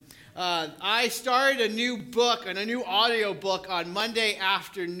I started a new book and a new audio book on Monday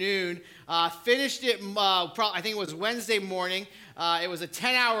afternoon. Finished it, I think it was Wednesday morning. It was a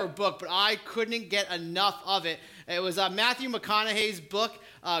 10-hour book, but I couldn't get enough of it. It was Matthew McConaughey's book,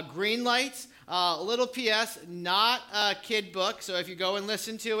 Green Lights. Little P.S., not a kid book, so if you go and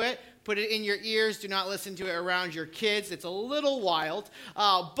listen to it, put it in your ears. Do not listen to it around your kids. It's a little wild.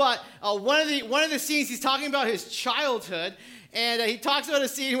 But one of the scenes, he's talking about his childhood, and he talks about a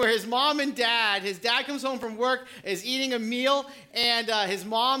scene where his mom and his dad comes home from work, is eating a meal, and his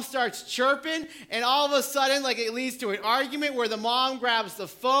mom starts chirping, and all of a sudden, it leads to an argument where the mom grabs the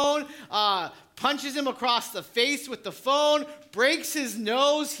phone, punches him across the face with the phone, breaks his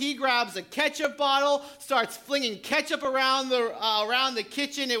nose. He grabs a ketchup bottle, starts flinging ketchup around the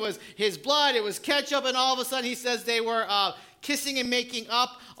kitchen. It was his blood, it was ketchup, and all of a sudden he says they were kissing and making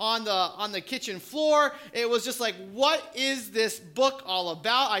up on the kitchen floor. It was just like, what is this book all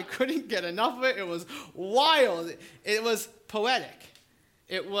about? I couldn't get enough of it. It was wild. It was poetic.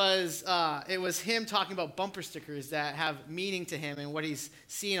 It was him talking about bumper stickers that have meaning to him and what he's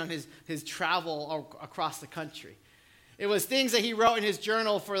seen on his travel across the country. It was things that he wrote in his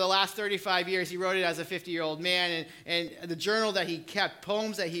journal for the last 35 years. He wrote it as a 50-year-old man, and the journal that he kept,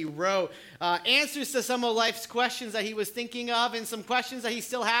 poems that he wrote, answers to some of life's questions that he was thinking of, and some questions that he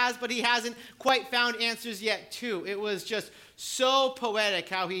still has, but he hasn't quite found answers yet to. It was just so poetic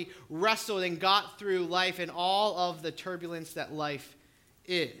how he wrestled and got through life and all of the turbulence that life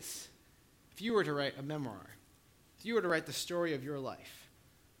is. If you were to write a memoir, if you were to write the story of your life,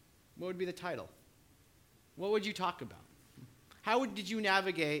 what would be the title? What would you talk about? How did you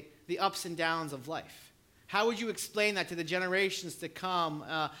navigate the ups and downs of life? How would you explain that to the generations to come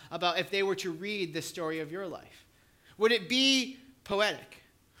about if they were to read the story of your life? Would it be poetic?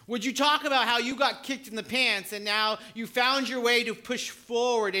 Would you talk about how you got kicked in the pants and now you found your way to push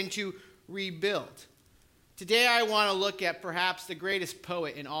forward and to rebuild? Today I want to look at perhaps the greatest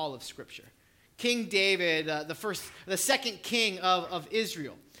poet in all of Scripture, King David, the second king of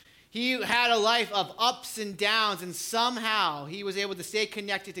Israel. He had a life of ups and downs, and somehow he was able to stay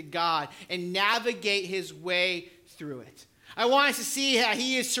connected to God and navigate his way through it. I want us to see how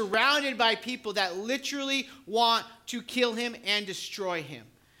he is surrounded by people that literally want to kill him and destroy him.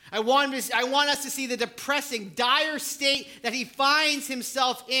 I want us to see the depressing, dire state that he finds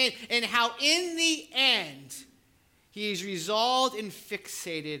himself in, and how in the end he is resolved and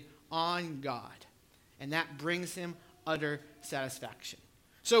fixated on God. And that brings him utter satisfaction.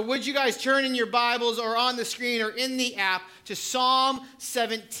 So would you guys turn in your Bibles or on the screen or in the app to Psalm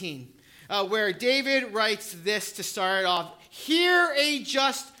 17, where David writes this to start off. Hear a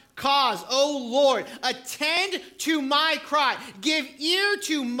just cause, O Lord. Attend to my cry. Give ear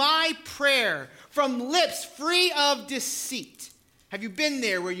to my prayer from lips free of deceit. Have you been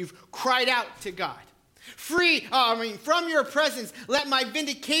there where you've cried out to God? From your presence, let my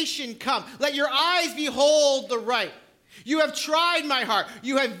vindication come. Let your eyes behold the right. You have tried my heart.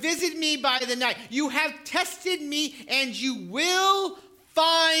 You have visited me by the night. You have tested me, and you will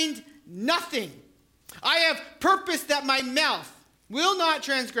find nothing. I have purposed that my mouth will not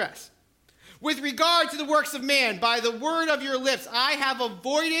transgress. With regard to the works of man, by the word of your lips, I have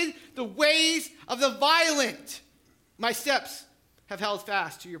avoided the ways of the violent. My steps have held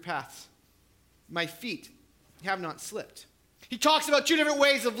fast to your paths. My feet have not slipped. He talks about two different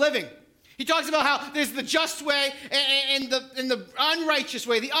ways of living. He talks about how there's the just way and the unrighteous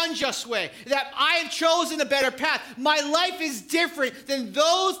way, the unjust way, that I have chosen a better path. My life is different than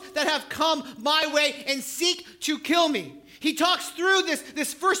those that have come my way and seek to kill me. He talks through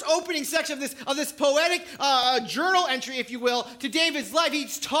this first opening section of this poetic journal entry, if you will, to David's life.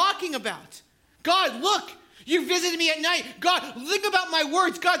 He's talking about, God, look, you visited me at night. God, think about my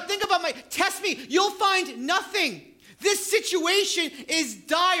words. God, think about test me. You'll find nothing. This situation is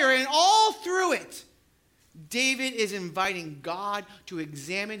dire, and all through it, David is inviting God to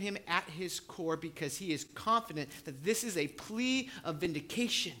examine him at his core because he is confident that this is a plea of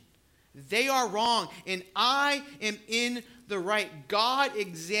vindication. They are wrong, and I am in the right. God,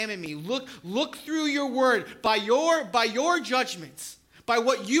 examine me. Look through your word by your judgments, by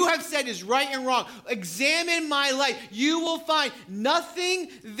what you have said is right and wrong. Examine my life. You will find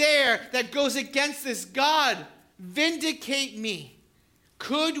nothing there that goes against this. God, vindicate me.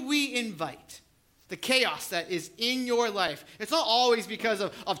 Could we invite the chaos that is in your life? It's not always because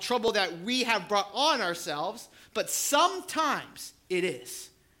of trouble that we have brought on ourselves, but sometimes it is.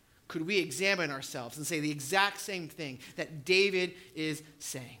 Could we examine ourselves and say the exact same thing that David is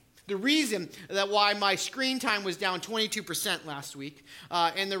saying? The reason that why my screen time was down 22% last week,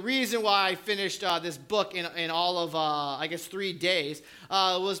 and the reason why I finished this book in all of 3 days,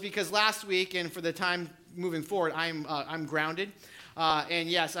 was because last week and for the time moving forward, I'm grounded. And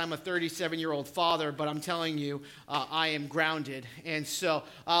yes, I'm a 37-year-old father, but I'm telling you, I am grounded. And so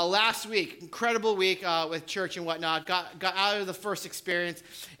last week, incredible week with church and whatnot, got out of the first experience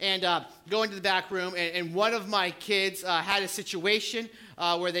and going to the back room. And one of my kids had a situation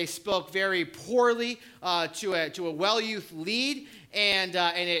where they spoke very poorly to a well youth lead. And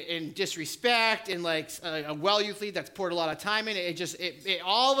in disrespect, and like a well youth lead that's poured a lot of time in it,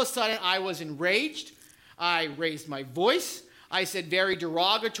 all of a sudden I was enraged. I raised my voice. I said very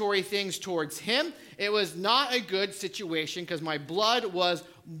derogatory things towards him. It was not a good situation because my blood was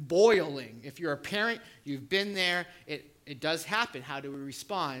boiling. If you're a parent, you've been there. It does happen. How do we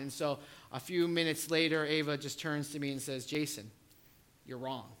respond? And so a few minutes later, Ava just turns to me and says, "Jason, you're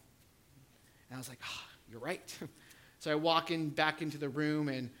wrong." And I was like, "You're right." So I walk back into the room,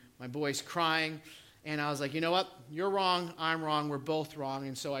 and my boy's crying. And I was like, "You know what? You're wrong. I'm wrong. We're both wrong."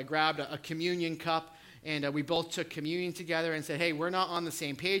 And so I grabbed a communion cup. And we both took communion together and said, "Hey, we're not on the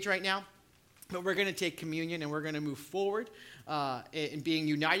same page right now, but we're going to take communion and we're going to move forward in being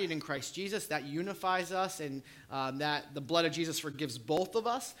united in Christ Jesus." That unifies us, and that the blood of Jesus forgives both of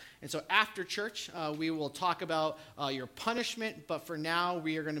us. And so after church, we will talk about your punishment, but for now,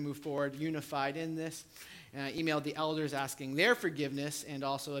 we are going to move forward unified in this. And I emailed the elders asking their forgiveness and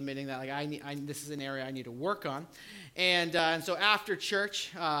also admitting that this is an area I need to work on. And so after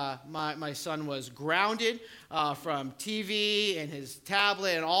church, my son was grounded from TV and his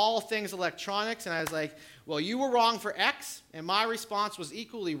tablet and all things electronics. And I was like, "Well, you were wrong for X," and my response was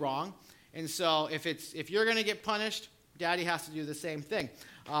equally wrong. And so if you're going to get punished, Daddy has to do the same thing.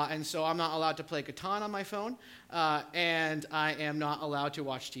 And so I'm not allowed to play Catan on my phone, and I am not allowed to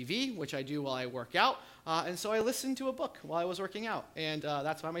watch TV, which I do while I work out. And so I listened to a book while I was working out. And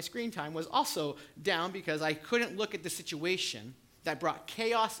that's why my screen time was also down, because I couldn't look at the situation that brought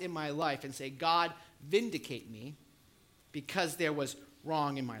chaos in my life and say, "God, vindicate me," because there was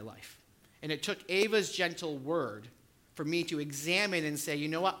wrong in my life. And it took Ava's gentle word for me to examine and say, "You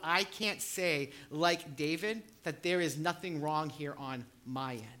know what? I can't say, like David, that there is nothing wrong here on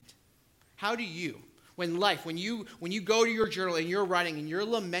my end." How do you, when you go to your journal and you're writing and you're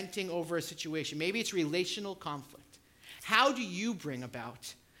lamenting over a situation, maybe it's relational conflict, how do you bring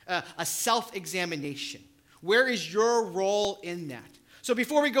about a self-examination? Where is your role in that? So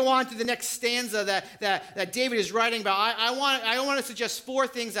before we go on to the next stanza that David is writing about, I want to suggest 4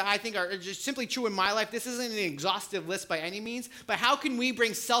 things that I think are just simply true in my life. This isn't an exhaustive list by any means, but how can we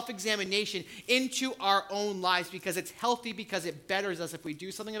bring self-examination into our own lives, because it's healthy, because it betters us if we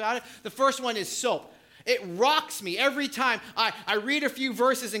do something about it. The first one is soap. It rocks me every time I read a few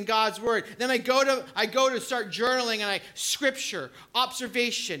verses in God's word. Then I go to start journaling, and scripture,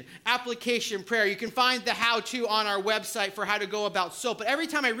 observation, application, prayer. You can find the how-to on our website for how to go about soap. But every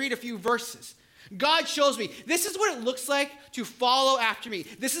time I read a few verses, God shows me, this is what it looks like to follow after me.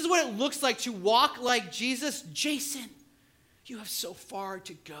 This is what it looks like to walk like Jesus. Jason, you have so far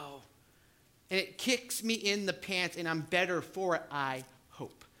to go. And it kicks me in the pants, and I'm better for it, I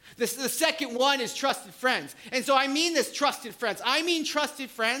hope. The second one is trusted friends. And so I mean this trusted friends. I mean trusted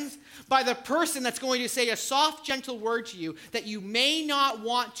friends by the person that's going to say a soft, gentle word to you that you may not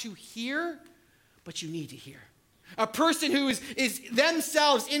want to hear, but you need to hear. A person who is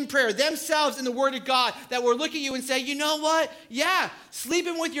themselves in prayer, themselves in the Word of God, that will look at you and say, "You know what? Yeah,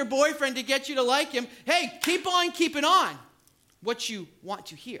 sleeping with your boyfriend to get you to like him. Hey, keep on keeping on." What you want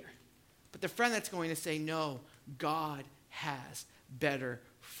to hear. But the friend that's going to say, "No, God has better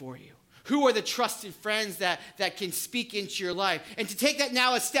for you." Who are the trusted friends that can speak into your life? And to take that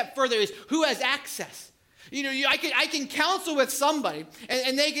now a step further is, who has access? I can counsel with somebody,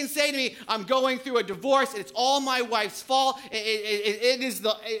 and they can say to me, "I'm going through a divorce, and it's all my wife's fault.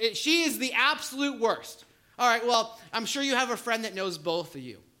 She is the absolute worst." All right, well, I'm sure you have a friend that knows both of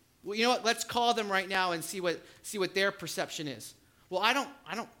you. Well, you know what? Let's call them right now and see what their perception is. Well, I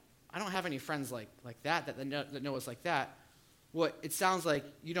don't have any friends like that know us like that. Well, it sounds like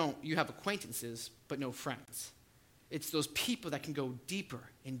you have acquaintances, but no friends. It's those people that can go deeper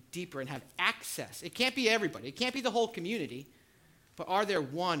and deeper and have access. It can't be everybody. It can't be the whole community. But are there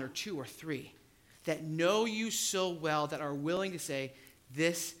 1 or 2 or 3 that know you so well that are willing to say,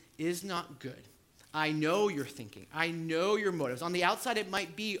 "This is not good. I know your thinking. I know your motives. On the outside, it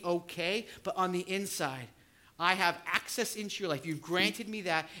might be okay, but on the inside, I have access into your life. You've granted me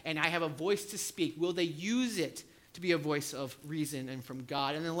that, and I have a voice to speak." Will they use it to be a voice of reason and from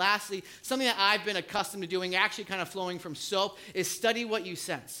God? And then lastly, something that I've been accustomed to doing, actually kind of flowing from soap, is study what you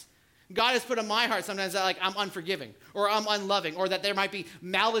sense. God has put in my heart sometimes that I'm unforgiving or I'm unloving or that there might be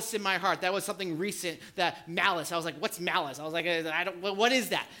malice in my heart. That was something recent, that malice. I was like, what's malice? I was like, what is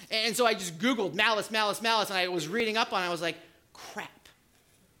that? And so I just Googled malice, and I was reading up on it. I was like, crap.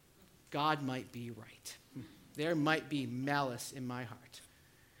 God might be right. There might be malice in my heart.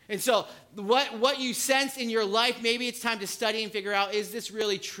 And so what you sense in your life, maybe it's time to study and figure out, is this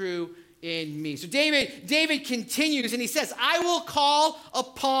really true in me? So David continues and he says, I will call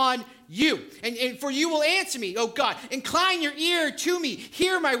upon you, and for you will answer me, O God. Incline your ear to me.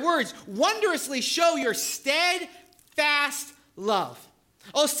 Hear my words. Wondrously show your steadfast love.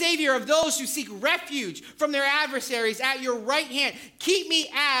 O Savior of those who seek refuge from their adversaries at your right hand, keep me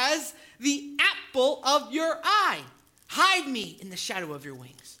as the apple of your eye. Hide me in the shadow of your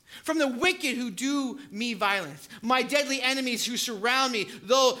wings. From the wicked who do me violence, my deadly enemies who surround me,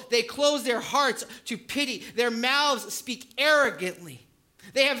 though they close their hearts to pity, their mouths speak arrogantly.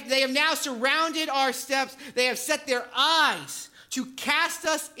 They have now surrounded our steps. They have set their eyes to cast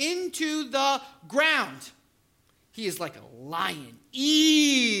us into the ground. He is like a lion,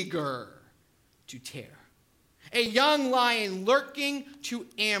 eager to tear. A young lion lurking to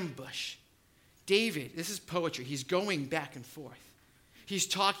ambush. David, this is poetry. He's going back and forth. He's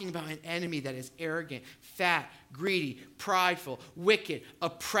talking about an enemy that is arrogant, fat, greedy, prideful, wicked,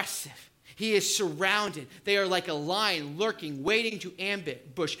 oppressive. He is surrounded. They are like a lion lurking, waiting to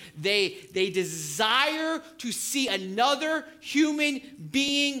ambush. They desire to see another human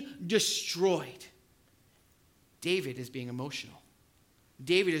being destroyed. David is being emotional.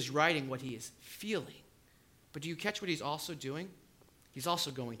 David is writing what he is feeling. But do you catch what he's also doing? He's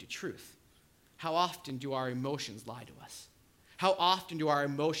also going to truth. How often do our emotions lie to us? How often do our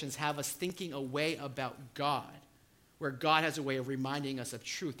emotions have us thinking a way about God, where God has a way of reminding us of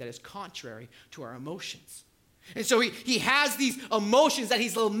truth that is contrary to our emotions? And so he has these emotions that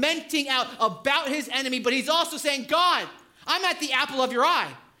he's lamenting out about his enemy, but he's also saying, God, I'm at the apple of your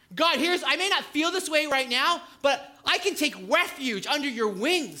eye. God, I may not feel this way right now, but I can take refuge under your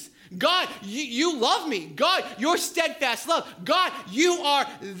wings. God, you love me. God, your steadfast love. God, you are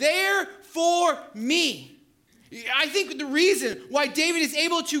there for me. I think the reason why David is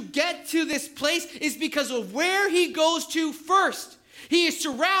able to get to this place is because of where he goes to first. He is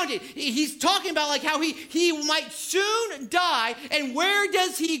surrounded. He's talking about like how he might soon die. And where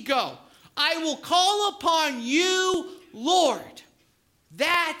does he go? I will call upon you, Lord.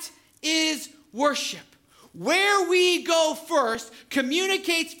 That is worship. Where we go first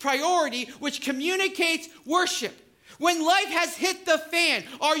communicates priority, which communicates worship. When life has hit the fan,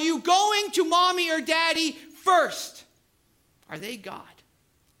 are you going to mommy or daddy first? Are they God?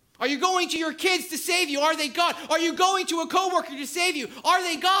 Are you going to your kids to save you? Are they God? Are you going to a coworker to save you? Are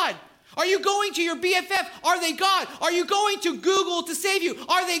they God? Are you going to your BFF? Are they God? Are you going to Google to save you?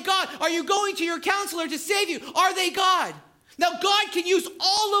 Are they God? Are you going to your counselor to save you? Are they God? Now, God can use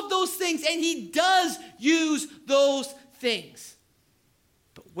all of those things, and he does use those things.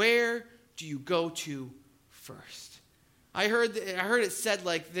 But where do you go to first? I heard it said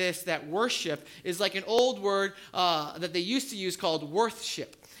like this, that worship is like an old word that they used to use called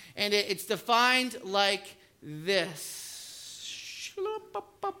worthship. And it's defined like this.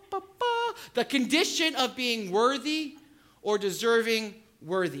 The condition of being worthy or deserving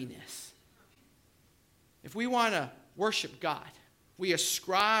worthiness. If we want to worship God, we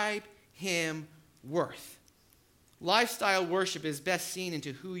ascribe him worth. Lifestyle worship is best seen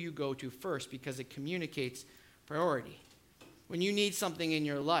into who you go to first because it communicates priority. When you need something in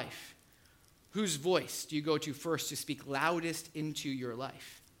your life, whose voice do you go to first to speak loudest into your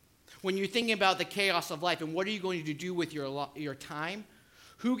life? When you're thinking about the chaos of life and what are you going to do with your time,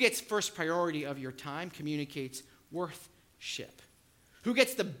 who gets first priority of your time communicates worthship. Who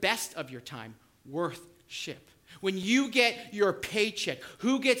gets the best of your time? Worthship. When you get your paycheck,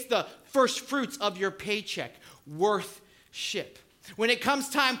 who gets the first fruits of your paycheck? Worthship. When it comes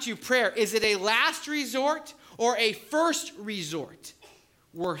time to prayer, is it a last resort or a first resort?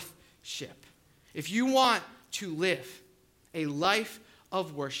 Worship. If you want to live a life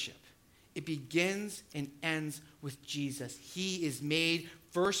of worship, it begins and ends with Jesus. He is made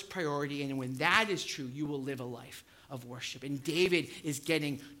first priority, and when that is true, you will live a life of worship. And David is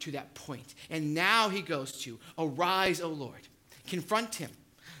getting to that point. And now he goes to, arise, O Lord. Confront him.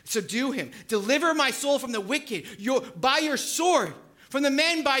 Subdue him. Deliver my soul from the wicked by your sword. From the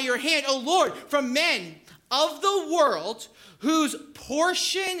men by your hand, O Lord. From men of the world whose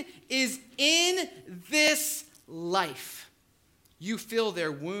portion is in this life. You fill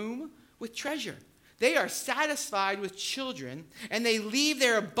their womb with treasure. They are satisfied with children, and they leave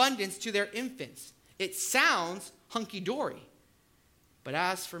their abundance to their infants. It sounds hunky-dory. But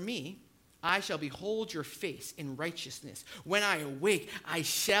as for me, I shall behold your face in righteousness. When I awake, I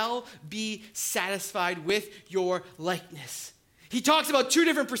shall be satisfied with your likeness. He talks about two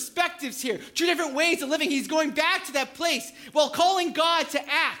different perspectives here, two different ways of living. He's going back to that place while calling God to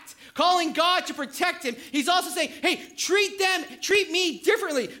act, calling God to protect him. He's also saying, hey, treat me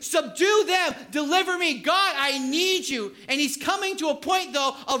differently. Subdue them, deliver me. God, I need you. And he's coming to a point,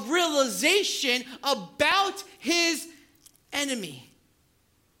 though, of realization about his enemy.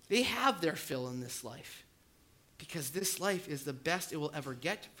 They have their fill in this life because this life is the best it will ever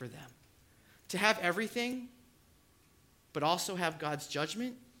get for them. To have everything, but also have God's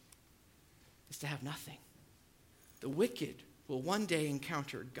judgment, is to have nothing. The wicked will one day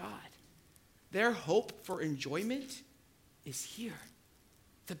encounter God. Their hope for enjoyment is here.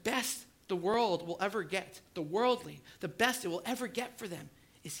 The best the world will ever get, the worldly, the best it will ever get for them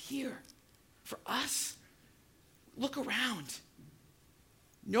is here. For us, look around.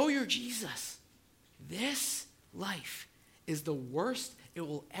 Know your Jesus. This life is the worst it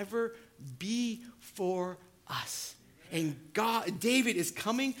will ever be for us. And David is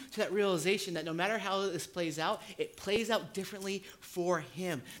coming to that realization that no matter how this plays out, it plays out differently for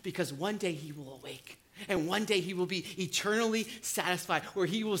him. Because one day he will awake. And one day he will be eternally satisfied, where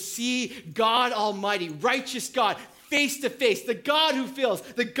he will see God Almighty, righteous God, face to face, the God who fills,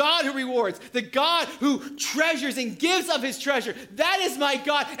 the God who rewards, the God who treasures and gives of his treasure. That is my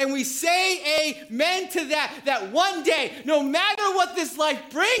God. And we say amen to that one day, no matter what this life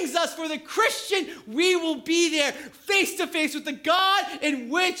brings us for the Christian, we will be there face to face with the God in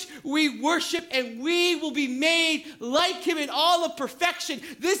which we worship, and we will be made like him in all of perfection.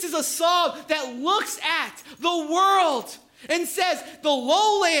 This is a psalm that looks at the world and says, the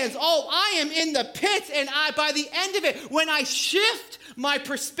lowlands, oh, I am in the pit, and by the end of it, when I shift my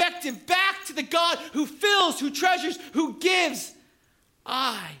perspective back to the God who fills, who treasures, who gives,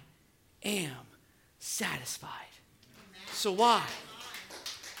 I am satisfied. So why?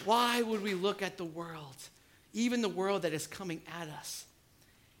 Why would we look at the world, even the world that is coming at us,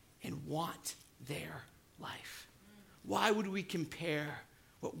 and want their life? Why would we compare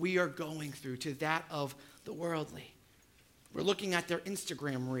what we are going through to that of the worldly? We're looking at their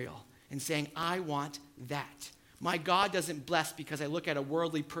Instagram reel and saying, I want that. My God doesn't bless because I look at a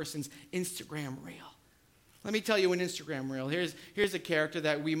worldly person's Instagram reel. Let me tell you an Instagram reel. Here's a character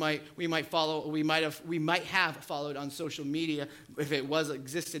that we might follow, we might have followed on social media if it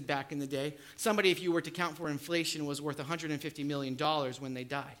existed back in the day. Somebody, if you were to count for inflation, was worth $150 million when they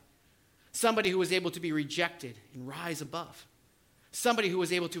died. Somebody who was able to be rejected and rise above. Somebody who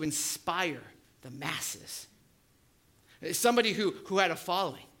was able to inspire the masses. Somebody who had a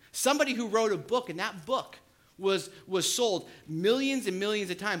following. Somebody who wrote a book, and that book was sold millions and millions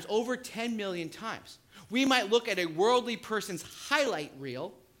of times, over 10 million times. We might look at a worldly person's highlight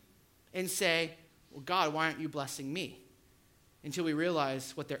reel and say, well, God, why aren't you blessing me? Until we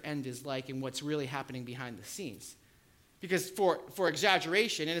realize what their end is like and what's really happening behind the scenes. Because for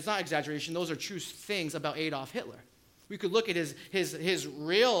exaggeration, and it's not exaggeration, those are true things about Adolf Hitler. We could look at his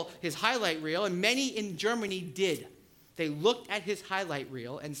reel, his highlight reel, and many in Germany did. They looked at his highlight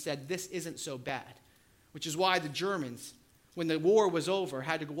reel and said, this isn't so bad. Which is why the Germans, when the war was over,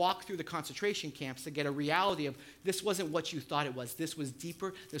 had to walk through the concentration camps to get a reality of this wasn't what you thought it was. This was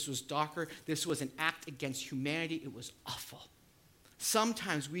deeper. This was darker. This was an act against humanity. It was awful.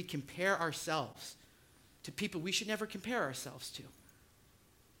 Sometimes we compare ourselves to people we should never compare ourselves to.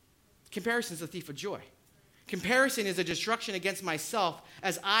 Comparison is the thief of joy. Comparison is a destruction against myself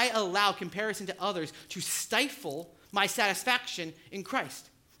as I allow comparison to others to stifle my satisfaction in Christ.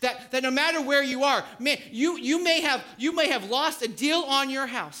 That no matter where you are, man, you may have lost a deal on your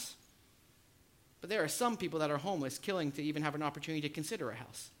house. But there are some people that are homeless, killing to even have an opportunity to consider a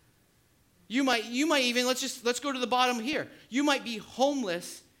house. You might even, let's go to the bottom here. You might be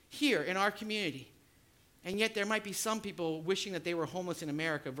homeless here in our community. And yet there might be some people wishing that they were homeless in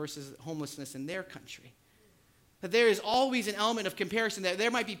America versus homelessness in their country. That there is always an element of comparison, that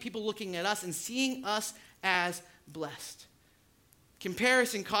there might be people looking at us and seeing us as blessed.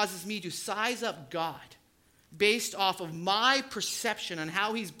 Comparison causes me to size up God based off of my perception on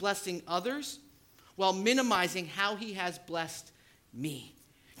how he's blessing others while minimizing how he has blessed me.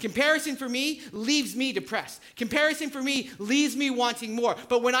 Comparison for me leaves me depressed. Comparison for me leaves me wanting more.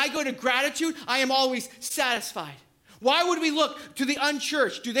 But when I go to gratitude, I am always satisfied. Why would we look to the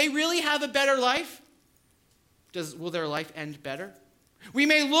unchurched? Do they really have a better life? Will their life end better? We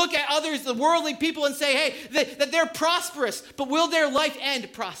may look at others, the worldly people, and say, hey, that they're prosperous, but will their life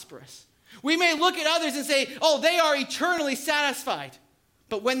end prosperous? We may look at others and say, oh, they are eternally satisfied.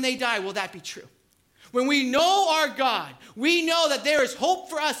 But when they die, will that be true? When we know our God, we know that there is hope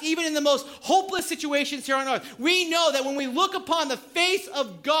for us even in the most hopeless situations here on earth. We know that when we look upon the face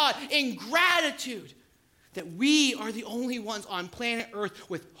of God in gratitude, that we are the only ones on planet Earth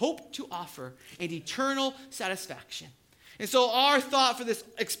with hope to offer and eternal satisfaction. And so our thought for this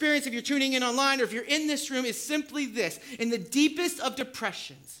experience, if you're tuning in online or if you're in this room, is simply this. In the deepest of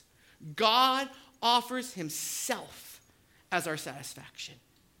depressions, God offers himself as our satisfaction.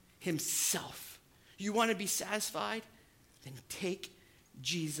 Himself. You want to be satisfied? Then take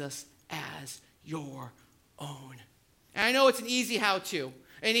Jesus as your own. And I know it's an easy how-to.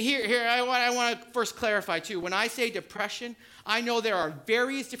 And here I want to first clarify too. When I say depression, I know there are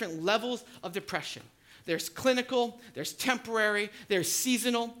various different levels of depression. There's clinical, there's temporary, there's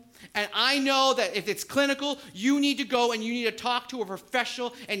seasonal. And I know that if it's clinical, you need to go and you need to talk to a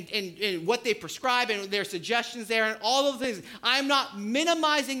professional and what they prescribe and their suggestions there and all of things. I'm not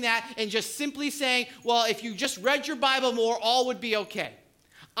minimizing that and just simply saying, well, if you just read your Bible more, all would be okay.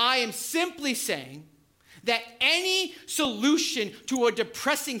 I am simply saying that any solution to a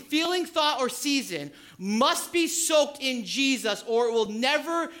depressing feeling, thought, or season must be soaked in Jesus, or it will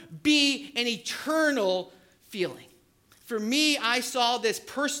never be an eternal feeling. For me, I saw this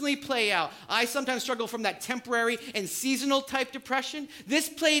personally play out. I sometimes struggle from that temporary and seasonal type depression. This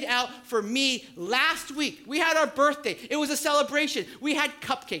played out for me last week. We had our birthday. It was a celebration. We had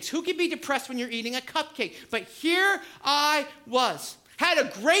cupcakes. Who can be depressed when you're eating a cupcake? But here I was. Had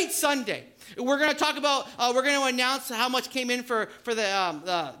a great Sunday. We're going to talk about, we're going to announce how much came in for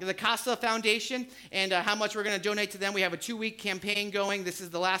the Casa Foundation and how much we're going to donate to them. We have a 2-week campaign going. This is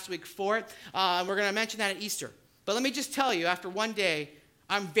the last week for it. We're going to mention that at Easter. But let me just tell you, after one day,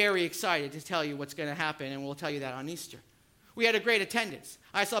 I'm very excited to tell you what's going to happen, and we'll tell you that on Easter. We had a great attendance.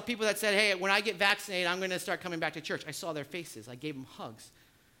 I saw people that said, hey, when I get vaccinated, I'm going to start coming back to church. I saw their faces. I gave them hugs.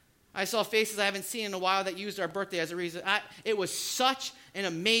 I saw faces I haven't seen in a while that used our birthday as a reason. It was such an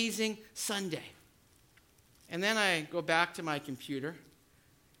amazing Sunday. And then I go back to my computer,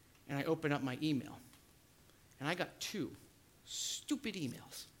 and I open up my email. And I got 2 stupid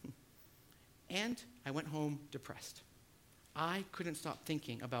emails. And I went home depressed. I couldn't stop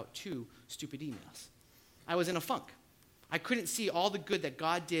thinking about 2 stupid emails. I was in a funk. I couldn't see all the good that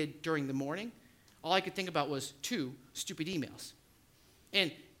God did during the morning. All I could think about was 2 stupid emails.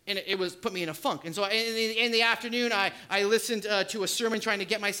 And it was put me in a funk. And so in the afternoon, I listened to a sermon trying to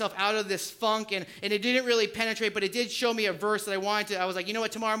get myself out of this funk. And it didn't really penetrate, but it did show me a verse that I wanted to. I was like, you know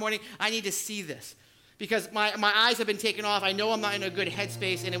what, tomorrow morning, I need to see this. Because my eyes have been taken off. I know I'm not in a good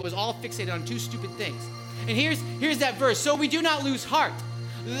headspace. And it was all fixated on 2 stupid things. And here's that verse. So we do not lose heart.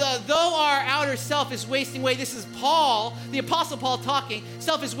 Though our outer self is wasting away, this is Paul, the Apostle Paul talking,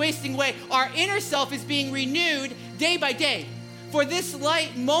 self is wasting away, our inner self is being renewed day by day. For this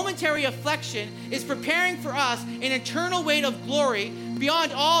light, momentary affliction is preparing for us an eternal weight of glory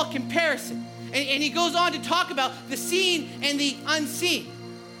beyond all comparison. And he goes on to talk about the seen and the unseen.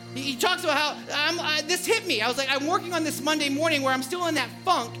 He talks about how this hit me. I was like, I'm working on this Monday morning where I'm still in that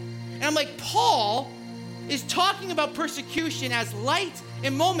funk. And I'm like, Paul is talking about persecution as light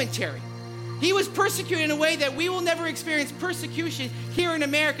and momentary. He was persecuted in a way that we will never experience persecution here in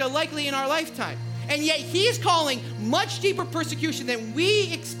America, likely in our lifetime. And yet he's calling much deeper persecution than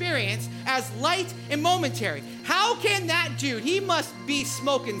we experience as light and momentary. How can that dude, he must be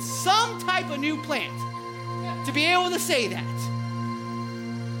smoking some type of new plant to be able to say that.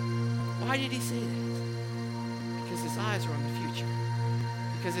 Why did he say that? Because his eyes were on the future.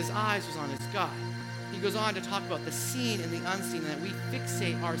 Because his eyes was on his God. He goes on to talk about the seen and the unseen, and that we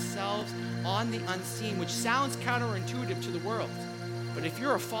fixate ourselves on the unseen, which sounds counterintuitive to the world. But if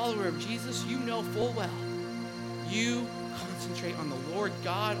you're a follower of Jesus, you know full well, you concentrate on the Lord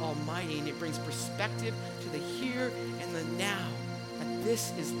God Almighty, and it brings perspective to the here and the now, that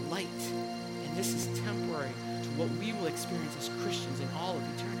this is light, and this is temporary to what we will experience as Christians in all of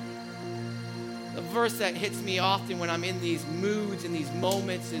eternity. The verse that hits me often when I'm in these moods and these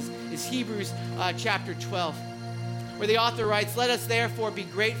moments is Hebrews chapter 12, where the author writes, let us therefore be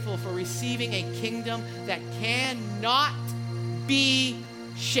grateful for receiving a kingdom that cannot be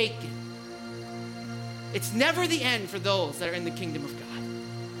shaken. It's never the end for those that are in the kingdom of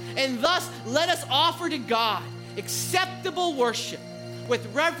God. And thus, let us offer to God acceptable worship with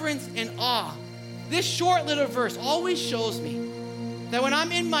reverence and awe. This short little verse always shows me that when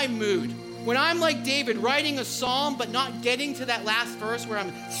I'm in my mood, when I'm like David writing a psalm but not getting to that last verse where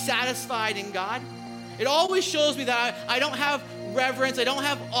I'm satisfied in God, it always shows me that I don't have reverence, I don't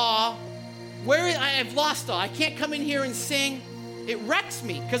have awe. I've lost awe. I can't come in here and sing. It wrecks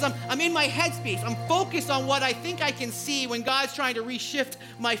me because I'm in my headspace. I'm focused on what I think I can see when God's trying to reshift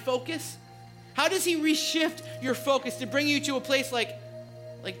my focus. How does he reshift your focus to bring you to a place like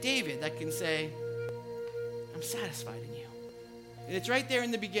David that can say, I'm satisfied in you. And it's right there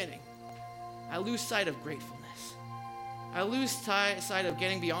in the beginning. I lose sight of gratefulness. I lose sight of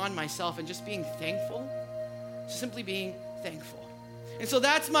getting beyond myself and just being thankful. Simply being thankful. And so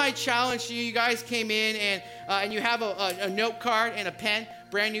that's my challenge to you. You guys came in and you have a note card and a pen.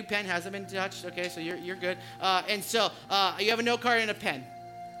 Brand new pen, hasn't been touched. Okay, so you're good. And so you have a note card and a pen.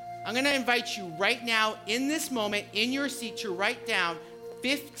 I'm going to invite you right now in this moment in your seat to write down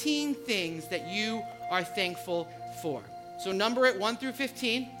 15 things that you are thankful for. So number it 1 through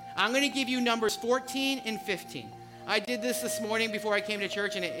 15. I'm going to give you numbers 14 and 15. I did this morning before I came to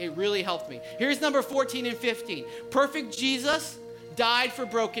church, and it really helped me. Here's number 14 and 15. Perfect Jesus died for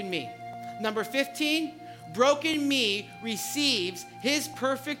broken me. Number 15, broken me receives his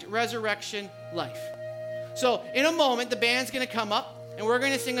perfect resurrection life. So in a moment, the band's going to come up, and we're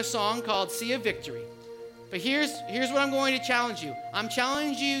going to sing a song called Sea of Victory. But here's what I'm going to challenge you. I'm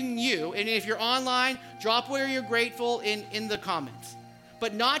challenging you, and if you're online, drop where you're grateful in the comments.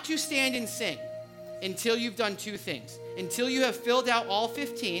 But not to stand and sing until you've done two things. Until you have filled out all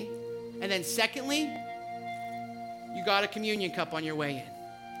 15, and then secondly, you got a communion cup on your way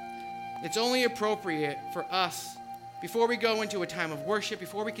in. It's only appropriate for us, before we go into a time of worship,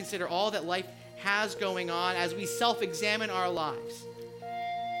 before we consider all that life has going on, as we self-examine our lives,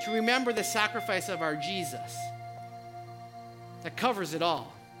 to remember the sacrifice of our Jesus that covers it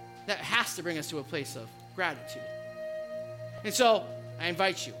all, that has to bring us to a place of gratitude. And so I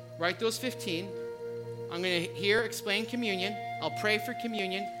invite you, write those 15. I'm going to explain communion. I'll pray for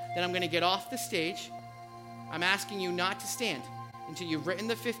communion. Then I'm going to get off the stage. I'm asking you not to stand until you've written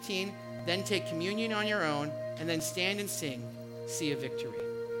the 15, then take communion on your own, and then stand and sing Sea of Victory.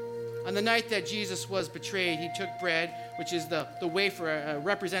 On the night that Jesus was betrayed, he took bread, which is the wafer,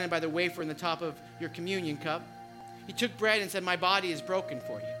 represented by the wafer in the top of your communion cup. He took bread and said, my body is broken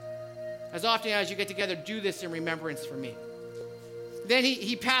for you. As often as you get together, do this in remembrance for me. Then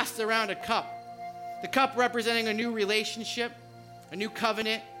he passed around a cup. The cup representing a new relationship, a new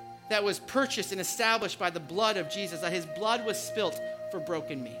covenant that was purchased and established by the blood of Jesus, that his blood was spilt for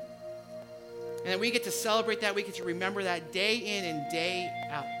broken me. And that we get to celebrate that, we get to remember that day in and day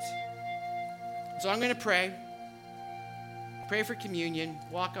out. So I'm going to pray for communion,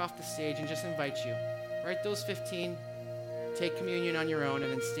 walk off the stage, and just invite you. Write those 15, take communion on your own,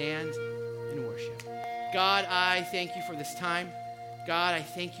 and then stand and worship. God, I thank you for this time. God, I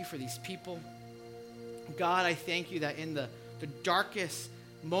thank you for these people. God, I thank you that in the darkest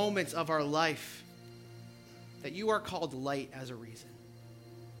moments of our life, that you are called light as a reason.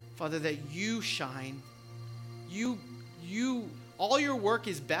 Father, that you shine. All your work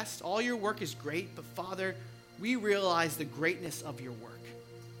is best. All your work is great. But Father, we realize the greatness of your work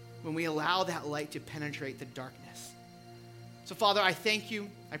when we allow that light to penetrate the darkness. So Father, I thank you.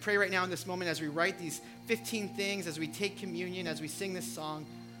 I pray right now in this moment as we write these 15 things, as we take communion, as we sing this song,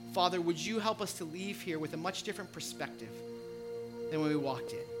 Father, would you help us to leave here with a much different perspective than when we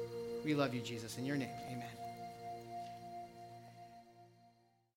walked in? We love you, Jesus. In your name, amen.